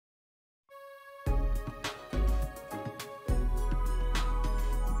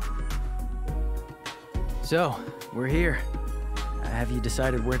So, we're here. Have you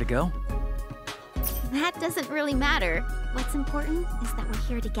decided where to go? That doesn't really matter. What's important is that we're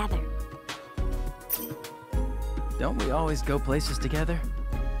here together. Don't we always go places together?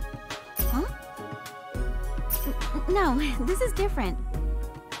 Huh? No, this is different.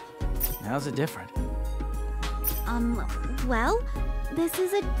 How's it different? Well, this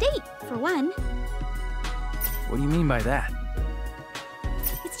is a date, for one. What do you mean by that?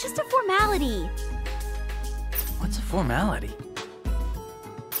 It's just a formality. What's a formality?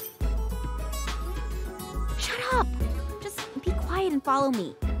 Shut up! Just be quiet and follow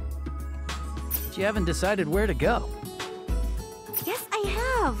me. But you haven't decided where to go. Yes, I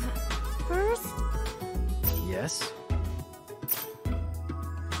have. First... Yes?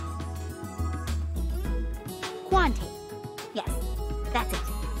 Quante. Yes, that's it.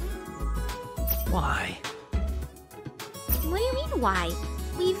 Why? What do you mean, why?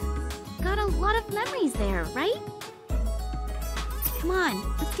 We've got a lot of memories there, right? Come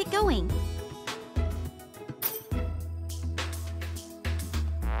on, let's get going.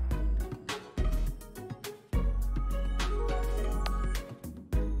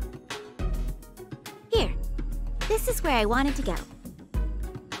 Here, this is where I wanted to go.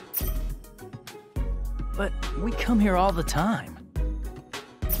 But we come here all the time.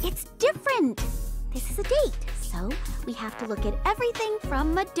 It's different. This is a date, so we have to look at everything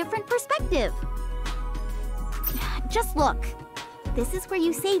from a different perspective. Just look. This is where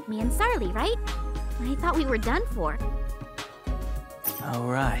you saved me and Sarli, right? I thought we were done for. Oh,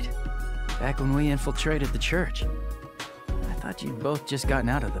 right. Back when we infiltrated the church. I thought you'd both just gotten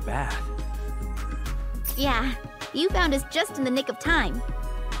out of the bath. Yeah, you found us just in the nick of time.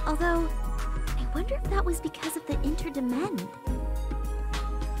 Although, I wonder if that was because of the Interdimend.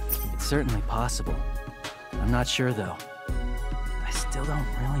 It's certainly possible. I'm not sure, though. I still don't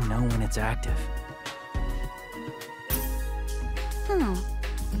really know when it's active.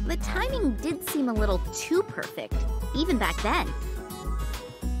 The timing did seem a little too perfect, even back then.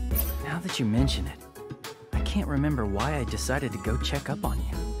 Now that you mention it, I can't remember why I decided to go check up on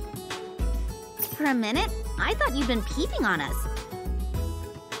you. For a minute, I thought you'd been peeping on us.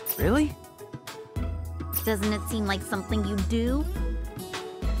 Really? Doesn't it seem like something you do?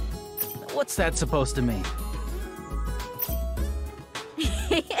 What's that supposed to mean?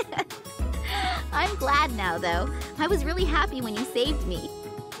 I'm glad now, though. I was really happy when you saved me.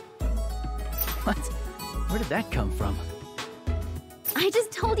 What? Where did that come from? I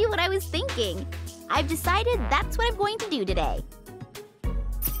just told you what I was thinking. I've decided that's what I'm going to do today.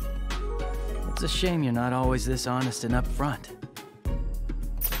 It's a shame you're not always this honest and upfront.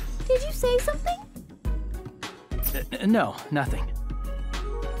 Did you say something? No, nothing.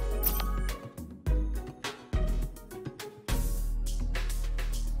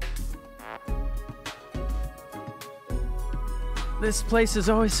 This place is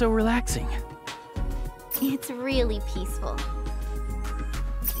always so relaxing. It's really peaceful.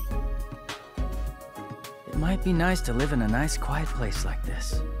 It might be nice to live in a nice, quiet place like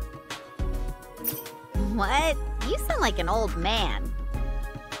this. What? You sound like an old man.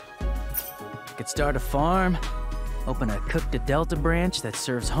 I could start a farm, open a cook-to-delta branch that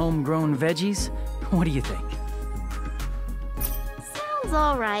serves homegrown veggies. What do you think? Sounds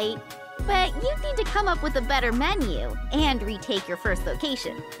all right. But you need to come up with a better menu and retake your first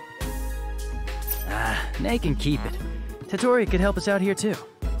location. Nay can keep it. Tatoria could help us out here too.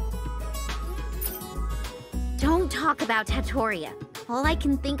 Don't talk about Tatoria. All I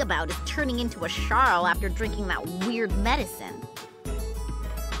can think about is turning into a Charl after drinking that weird medicine.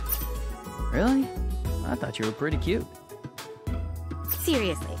 Really? I thought you were pretty cute.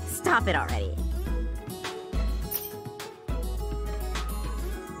 Seriously, stop it already.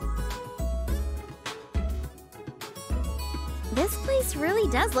 This place really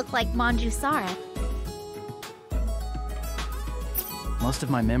does look like Manjusara. Most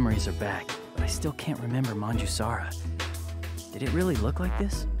of my memories are back, but I still can't remember Manjusara. Did it really look like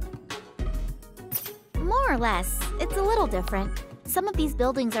this? More or less. It's a little different. Some of these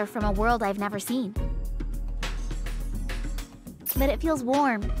buildings are from a world I've never seen. But it feels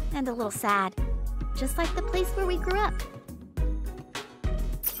warm and a little sad. Just like the place where we grew up.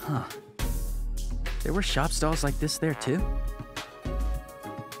 Huh. There were shop stalls like this there too?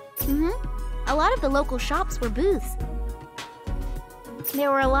 A lot of the local shops were booths.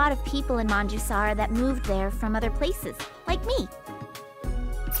 There were a lot of people in Manjusara that moved there from other places, like me.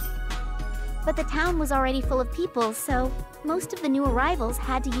 But the town was already full of people, so most of the new arrivals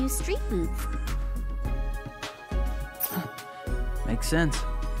had to use street booths. Makes sense.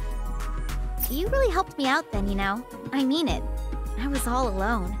 You really helped me out then, you know. I mean it. I was all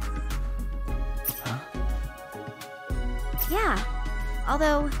alone. Huh? Yeah.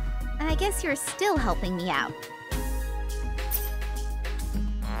 Although, I guess you're still helping me out.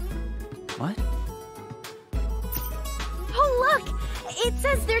 What? Oh, look! It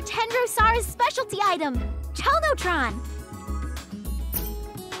says they're Tendrosar's specialty item, Chelnotron.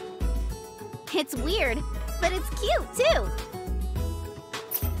 It's weird, but it's cute, too.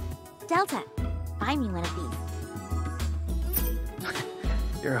 Delta, buy me one of these.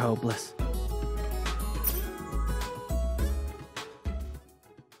 You're hopeless.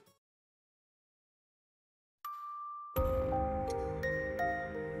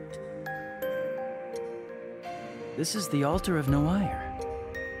 This is the altar of Noire.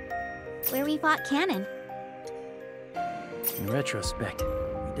 Where we fought Canon. In retrospect,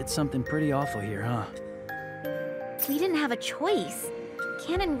 we did something pretty awful here, huh? We didn't have a choice.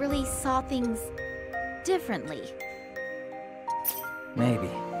 Canon really saw things differently. Maybe.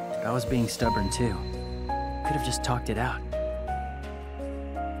 But I was being stubborn too. Could have just talked it out.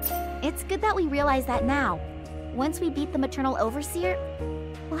 It's good that we realize that now. Once we beat the Maternal Overseer,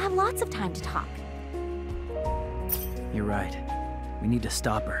 we'll have lots of time to talk. You're right. We need to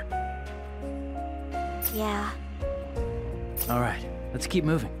stop her. Yeah. All right, let's keep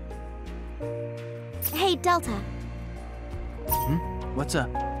moving. Hey, Delta. Hmm? What's up?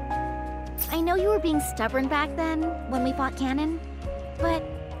 I know you were being stubborn back then, when we fought Canon, but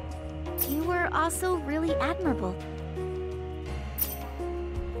you were also really admirable.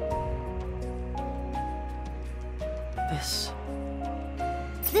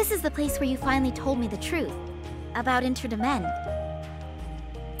 This is the place where you finally told me the truth. About Interdimend.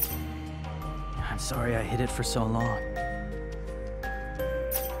 I'm sorry I hid it for so long.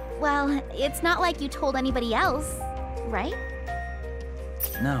 Well, it's not like you told anybody else, right?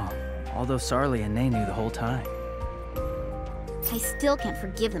 No, although Sarli and Nay knew the whole time. I still can't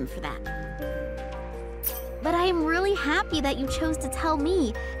forgive them for that. But I am really happy that you chose to tell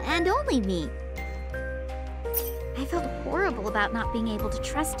me, and only me. I felt horrible about not being able to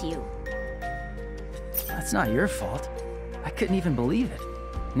trust you. That's not your fault. I couldn't even believe it.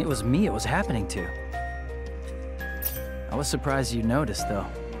 And it was me it was happening to. I was surprised you noticed, though.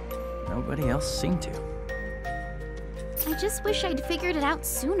 Nobody else seemed to. I just wish I'd figured it out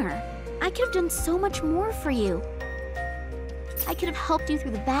sooner. I could have done so much more for you. I could have helped you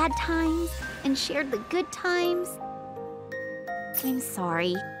through the bad times and shared the good times. I'm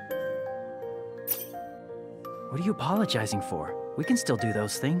sorry. What are you apologizing for? We can still do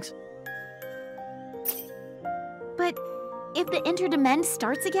those things. But if the Interdimend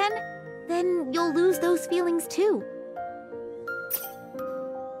starts again, then you'll lose those feelings too.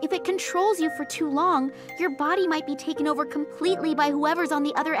 If it controls you for too long, your body might be taken over completely by whoever's on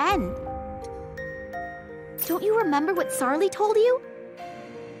the other end. Don't you remember what Sarli told you?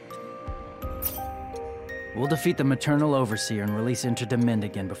 We'll defeat the Maternal Overseer and release Interdimend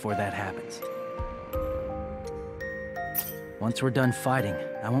again before that happens. Once we're done fighting,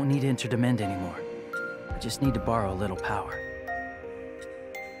 I won't need Interdimend anymore. I just need to borrow a little power.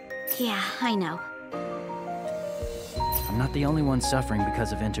 Yeah, I know. I'm not the only one suffering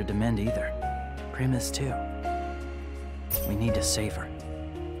because of Interdimend either. Prim is too. We need to save her.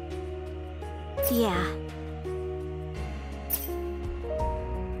 Yeah.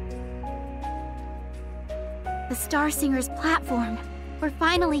 The Star Singer's platform. We're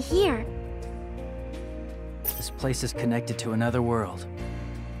finally here. This place is connected to another world.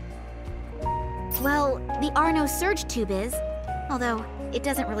 Well, the nosurge tube is, although it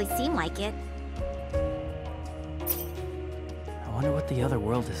doesn't really seem like it. I wonder what the other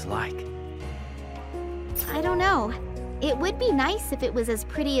world is like. I don't know. It would be nice if it was as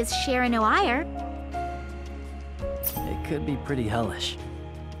pretty as Sharon O'Ire. It could be pretty hellish.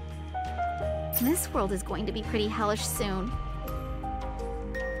 This world is going to be pretty hellish soon.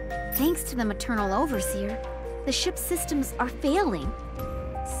 Thanks to the Maternal Overseer, the ship's systems are failing.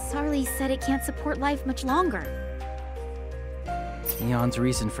 Sarli said it can't support life much longer. Eon's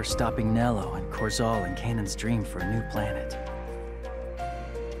reason for stopping Nello and Korzal and Kanan's dream for a new planet.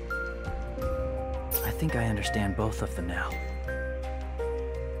 I think I understand both of them now.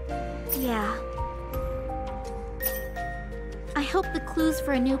 Yeah. I hope the clues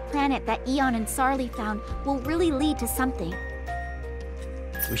for a new planet that Eon and Sarli found will really lead to something.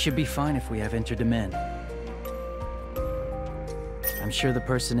 We should be fine if we have Interdimend. I'm sure the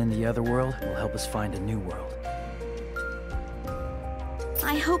person in the other world will help us find a new world.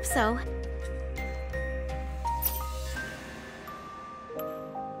 I hope so.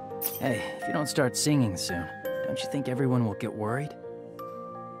 Hey, if you don't start singing soon, don't you think everyone will get worried?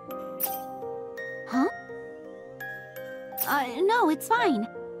 Huh? No, it's fine.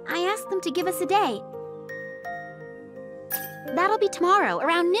 I asked them to give us a day. That'll be tomorrow,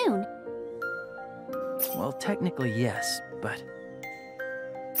 around noon. Well, technically yes, but...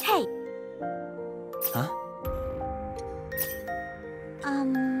 Hey. Huh?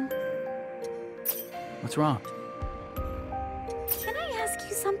 What's wrong? Can I ask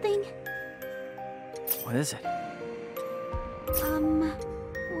you something? What is it?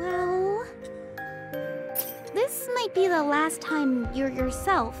 Well... This might be the last time you're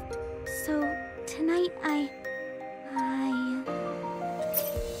yourself, so tonight I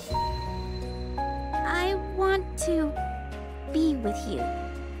want to be with you.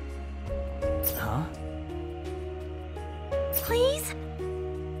 Huh? Please?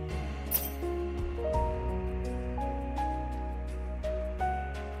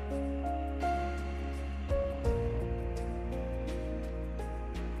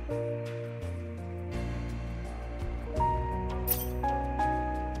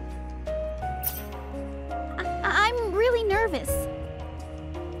 I'm really nervous.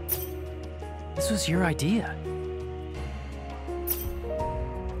 This was your idea.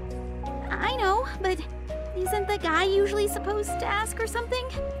 I know, but isn't the guy usually supposed to ask or something?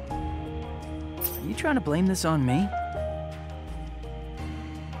 Are you trying to blame this on me?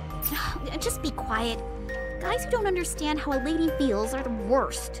 Just be quiet. Guys who don't understand how a lady feels are the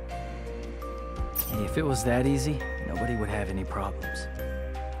worst. Hey, if it was that easy, nobody would have any problems.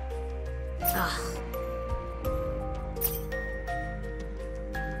 Ugh.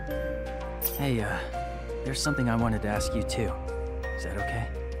 Hey, there's something I wanted to ask you too. Is that okay?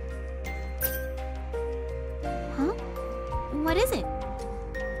 Huh? What is it?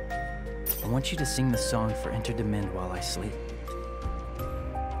 I want you to sing the song for Interdimend while I sleep.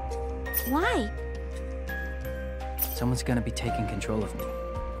 Why? Someone's gonna be taking control of me.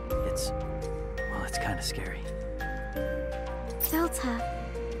 It's kind of scary. Delta.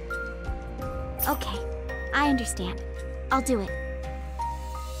 Okay, I understand. I'll do it.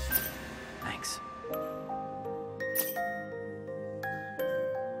 Thanks.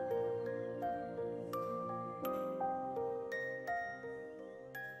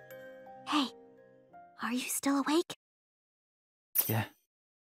 Hey, are you still awake? Yeah.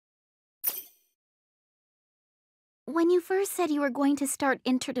 When you first said you were going to start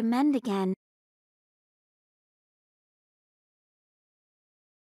Interdimend again,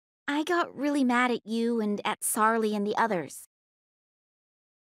 I got really mad at you and at Sarli and the others.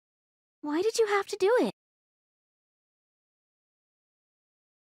 Why did you have to do it?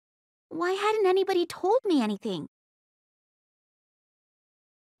 Why hadn't anybody told me anything?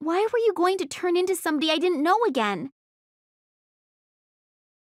 Why were you going to turn into somebody I didn't know again?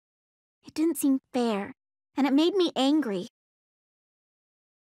 It didn't seem fair, and it made me angry.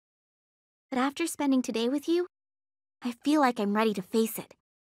 But after spending today with you, I feel like I'm ready to face it.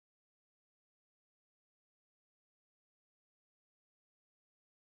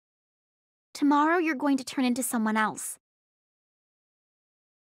 Tomorrow you're going to turn into someone else.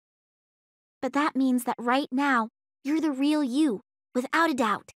 But that means that right now, you're the real you, without a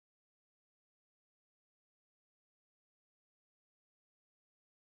doubt.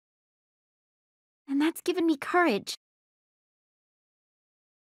 And that's given me courage.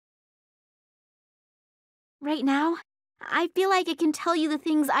 Right now, I feel like I can tell you the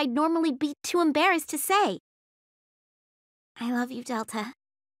things I'd normally be too embarrassed to say. I love you, Delta.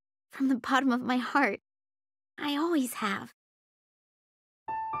 From the bottom of my heart. I always have.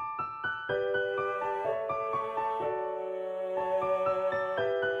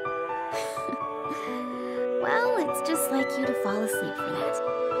 Well, it's just like you to fall asleep for that.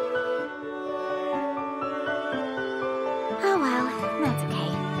 Oh well, that's okay.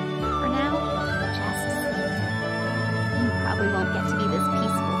 For now, just sleep. You probably won't get to be this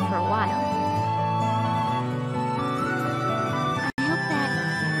peaceful for a while. I hope that,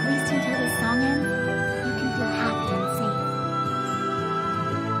 at least until this song ends, you can feel happy and safe.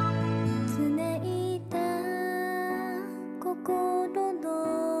 つねいた心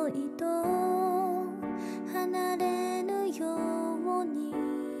の糸離れぬように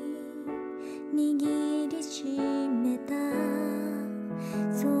握りしめた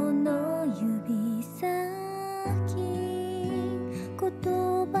その指先言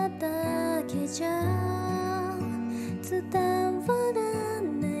葉だけじゃ伝わら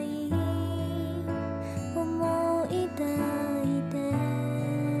ない思い抱いて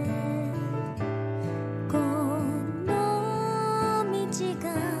この道が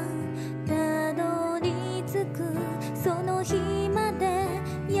たどり着くその日まで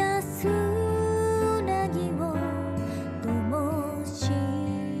安らぎを灯し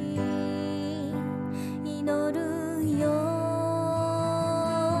祈るよ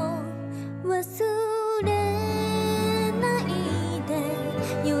忘れない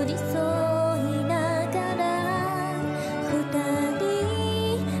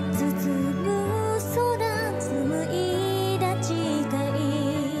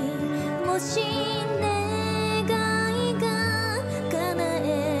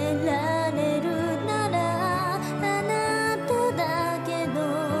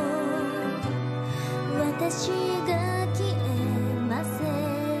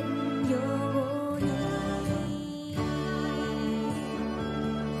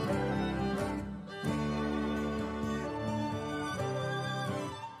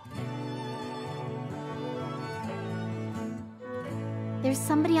There's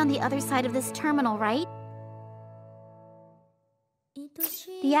somebody on the other side of this terminal, right?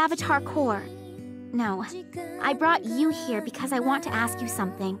 The Avatar Core. No, I brought you here because I want to ask you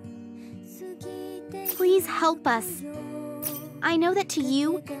something. Please help us. I know that to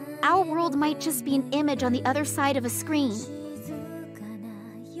you, our world might just be an image on the other side of a screen.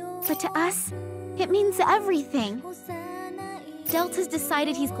 But to us, it means everything. Delta's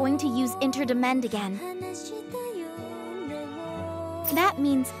decided he's going to use Interdimend again. That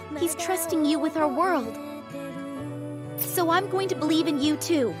means he's trusting you with our world. So I'm going to believe in you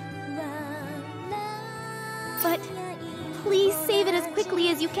too. But please save it as quickly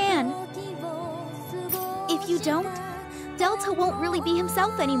as you can. If you don't, Delta won't really be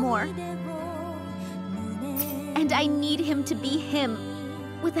himself anymore. And I need him to be him.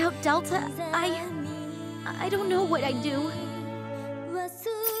 Without Delta, I don't know what I'd do.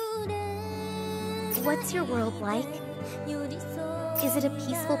 What's your world like? Is it a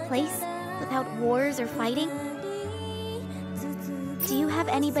peaceful place without wars or fighting? Do you have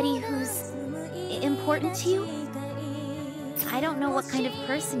anybody who's important to you? I don't know what kind of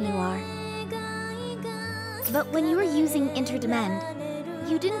person you are. But when you were using Interdimend,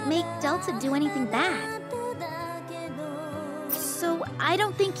 you didn't make Delta do anything bad. So I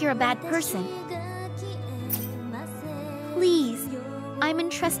don't think you're a bad person. Please, I'm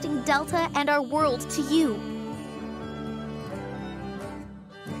entrusting Delta and our world to you.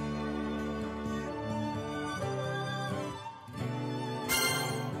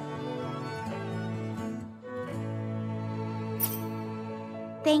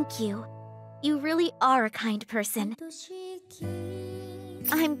 Thank you. You really are a kind person.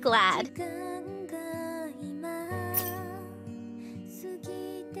 I'm glad.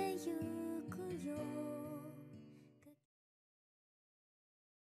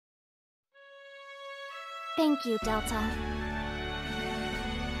 Thank you, Delta.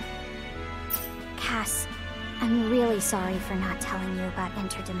 Cass, I'm really sorry for not telling you about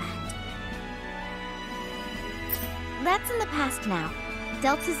Interdimend. That's in the past now.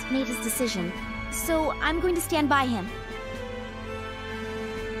 Delta's made his decision, so I'm going to stand by him.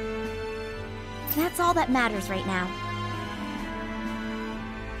 That's all that matters right now.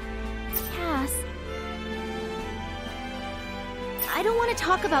 Cass... I don't want to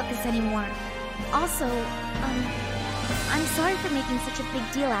talk about this anymore. Also, I'm sorry for making such a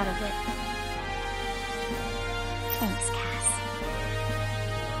big deal out of it. Thanks, Cass.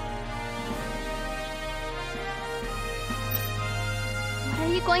 What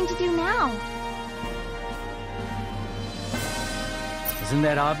are you going to do now? Isn't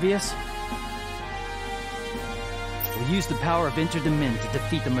that obvious? We'll use the power of Interdimend to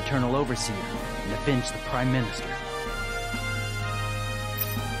defeat the Maternal Overseer and avenge the Prime Minister.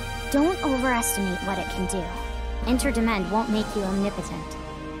 Don't overestimate what it can do. Interdimend won't make you omnipotent.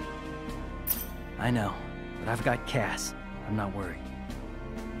 I know, but I've got Cass. I'm not worried.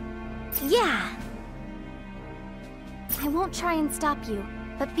 Yeah! I won't try and stop you,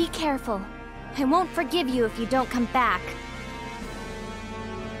 but be careful. I won't forgive you if you don't come back.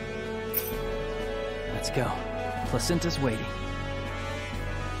 Let's go. Placenta's waiting.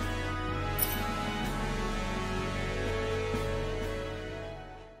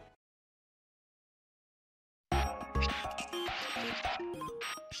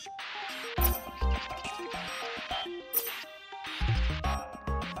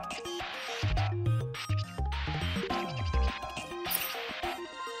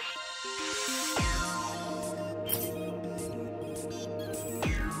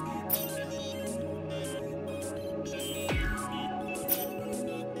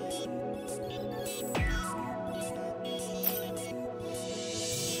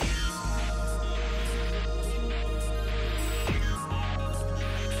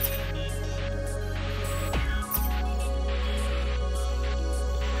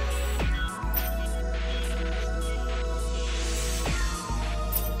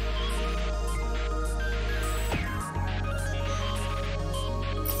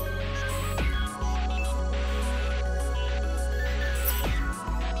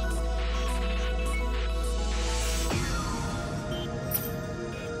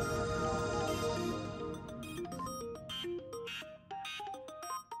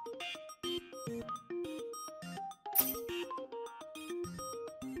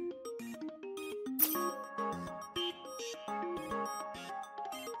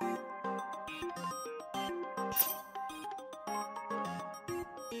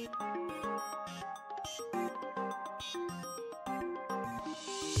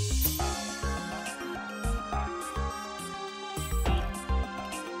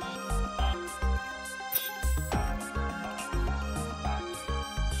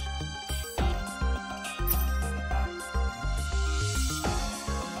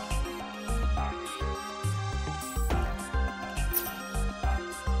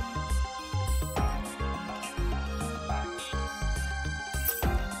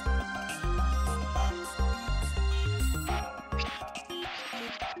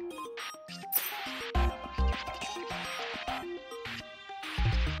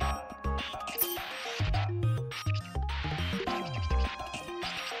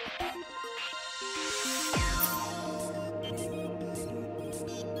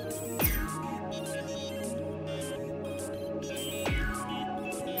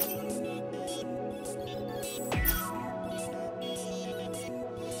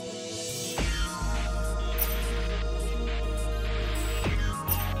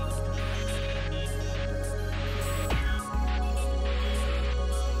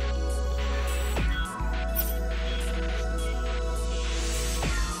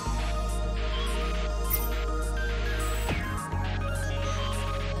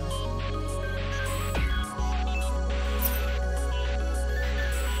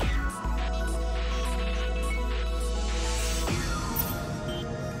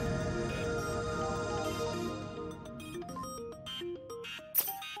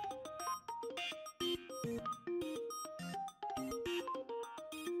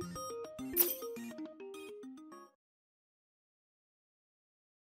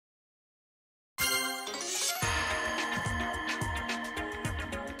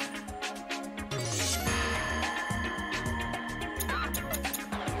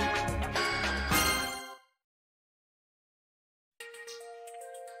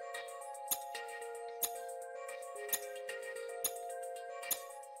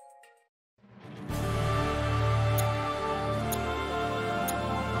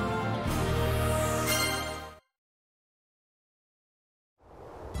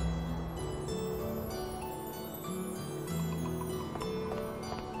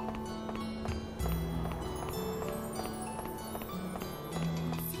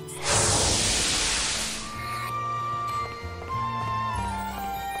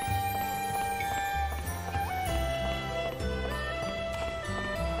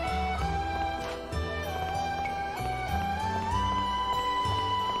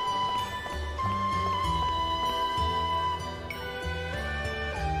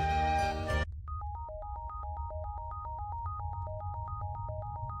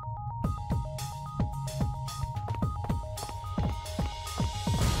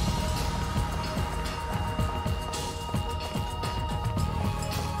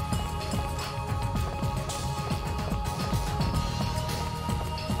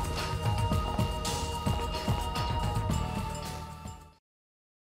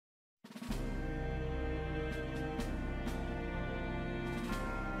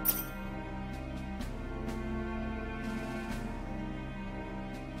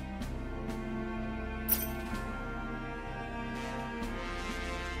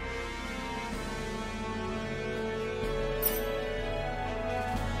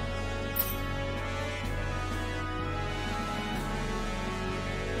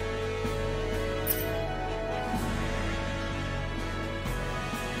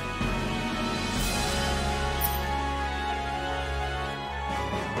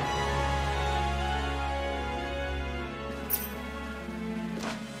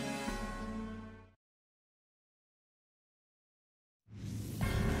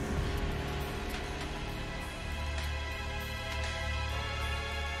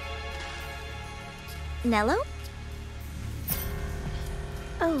 Nello?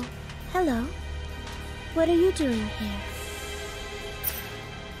 Oh, hello. What are you doing here?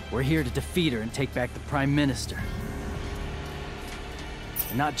 We're here to defeat her and take back the Prime Minister.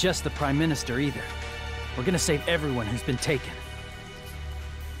 And not just the Prime Minister either. We're gonna save everyone who's been taken.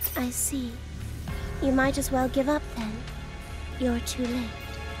 I see. You might as well give up then. You're too late.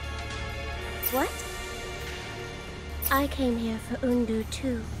 What? I came here for Undu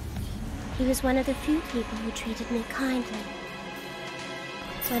too. He was one of the few people who treated me kindly.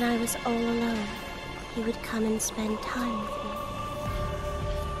 When I was all alone, he would come and spend time with me.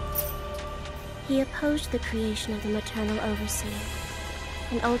 He opposed the creation of the maternal overseer,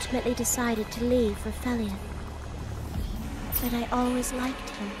 and ultimately decided to leave for Felion. But I always liked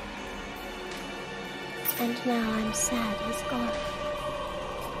him. And now I'm sad he's gone.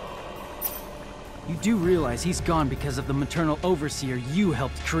 You do realize he's gone because of the maternal overseer you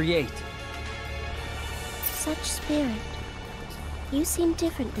helped create. Such spirit. You seem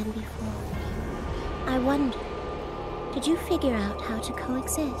different than before. I wonder, did you figure out how to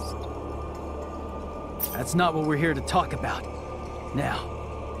coexist? That's not what we're here to talk about.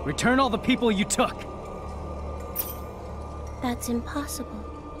 Now, return all the people you took. That's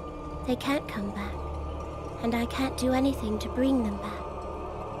impossible. They can't come back, and I can't do anything to bring them back.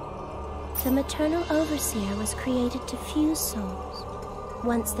 The maternal overseer was created to fuse souls.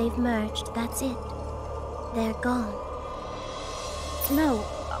 Once they've merged, that's it. They're gone. No,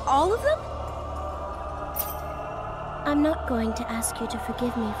 all of them? I'm not going to ask you to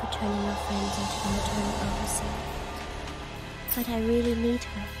forgive me for turning your friends into the maternal overseer. But I really need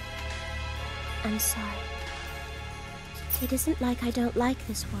her. I'm sorry. It isn't like I don't like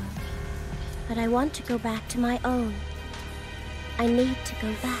this world, but I want to go back to my own. I need to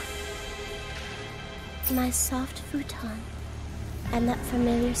go back. My soft futon, and that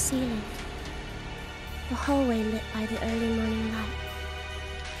familiar ceiling. The hallway lit by the early morning light.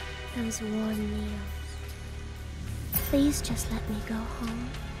 Those warm meals. Please just let me go home.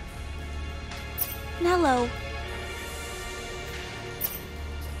 Nello.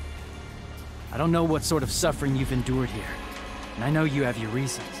 I don't know what sort of suffering you've endured here, and I know you have your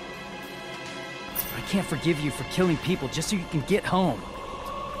reasons. I can't forgive you for killing people just so you can get home.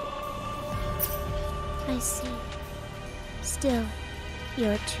 I see. Still,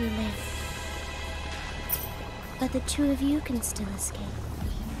 you're too late. But the two of you can still escape.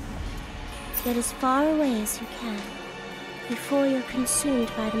 Get as far away as you can, before you're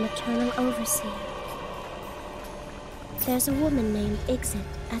consumed by the maternal overseer. There's a woman named Exit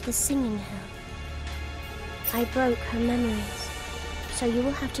at the Singing Hill. I broke her memories, so you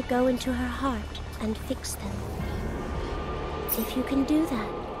will have to go into her heart and fix them. If you can do that,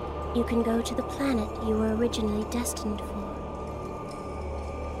 you can go to the planet you were originally destined for.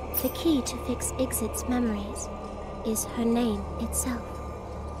 The key to fix Exit's memories is her name itself.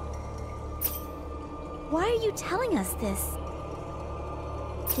 Why are you telling us this?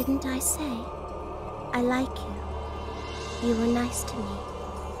 Didn't I say? I like you. You were nice to me.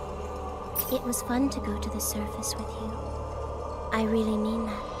 It was fun to go to the surface with you. I really mean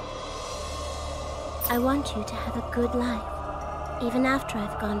that. I want you to have a good life, even after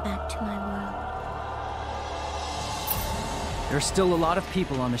I've gone back to my world. There's still a lot of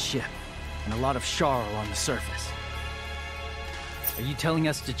people on the ship, and a lot of Sharl on the surface. Are you telling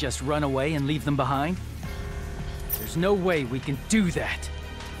us to just run away and leave them behind? There's no way we can do that.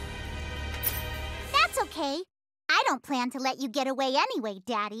 That's okay. I don't plan to let you get away anyway,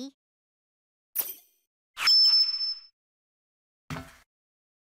 Daddy.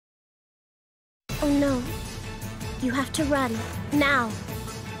 Oh no. You have to run, now.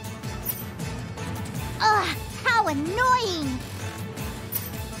 Ugh, how annoying!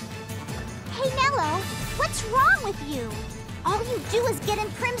 Hey, Nello, what's wrong with you? All you do is get in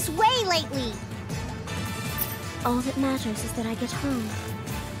Prim's way lately. All that matters is that I get home.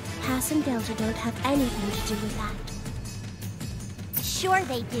 Pass and Delta don't have anything to do with that. Sure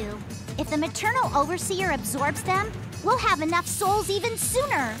they do. If the maternal overseer absorbs them, we'll have enough souls even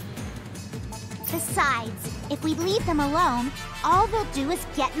sooner. Besides, if we leave them alone, all they'll do is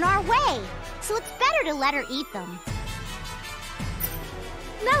get in our way. So it's better to let her eat them.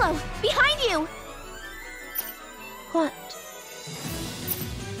 Nello, behind you! What?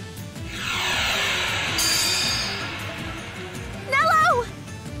 Nello!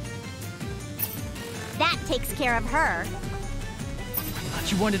 That takes care of her. I thought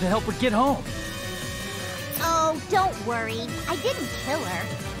you wanted to help her get home. Oh, don't worry. I didn't kill her.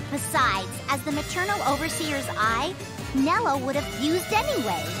 Besides, as the maternal overseer's eye, Nello would have fused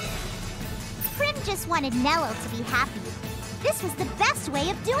anyway. Prim just wanted Nello to be happy. This was the best way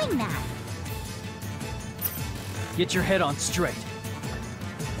of doing that. Get your head on straight.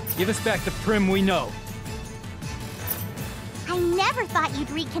 Give us back the Prim we know. I never thought you'd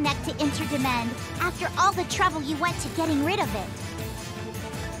reconnect to Interdimend after all the trouble you went to getting rid of it.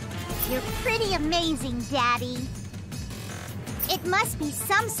 You're pretty amazing, Daddy. It must be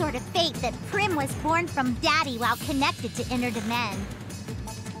some sort of fate that Prim was born from Daddy while connected to Interdimend.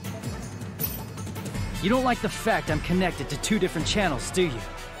 You don't like the fact I'm connected to two different channels, do you?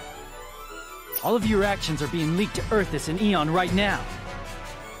 All of your actions are being leaked to Earthus and Eon right now.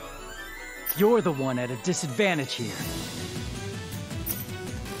 You're the one at a disadvantage here.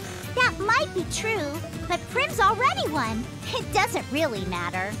 That might be true, but Prim's already won. It doesn't really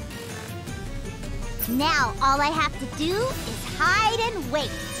matter. Now all I have to do is hide and wait.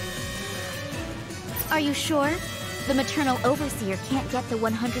 Are you sure? The maternal overseer can't get the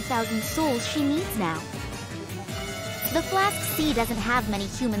 100,000 souls she needs now. The Flask Sea doesn't have many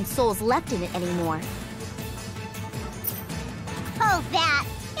human souls left in it anymore. Oh, that!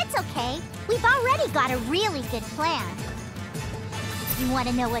 It's okay. We've already got a really good plan. You want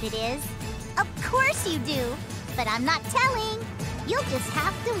to know what it is? Of course you do. But I'm not telling. You'll just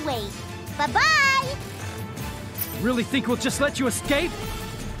have to wait. Bye-bye! Really think we'll just let you escape?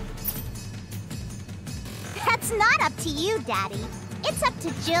 That's not up to you, Daddy. It's up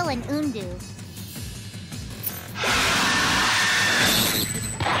to Jill and Undu.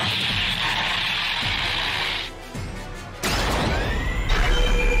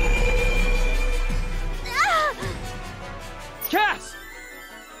 Cass!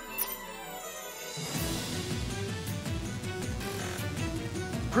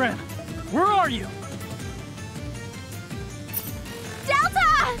 Prim, where are you?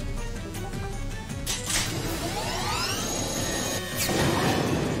 Delta!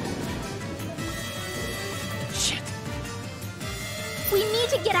 Shit. We need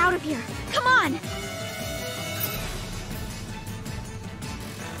to get out of here. Come on!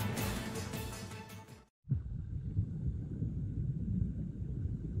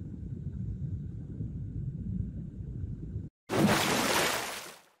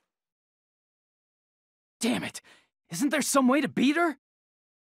 Damn it! Isn't there some way to beat her?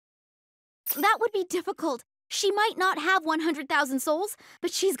 That would be difficult. She might not have 100,000 souls,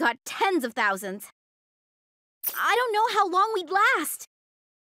 but she's got tens of thousands. I don't know how long we'd last.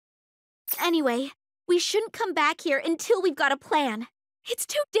 Anyway, we shouldn't come back here until we've got a plan. It's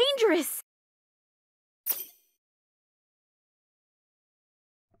too dangerous.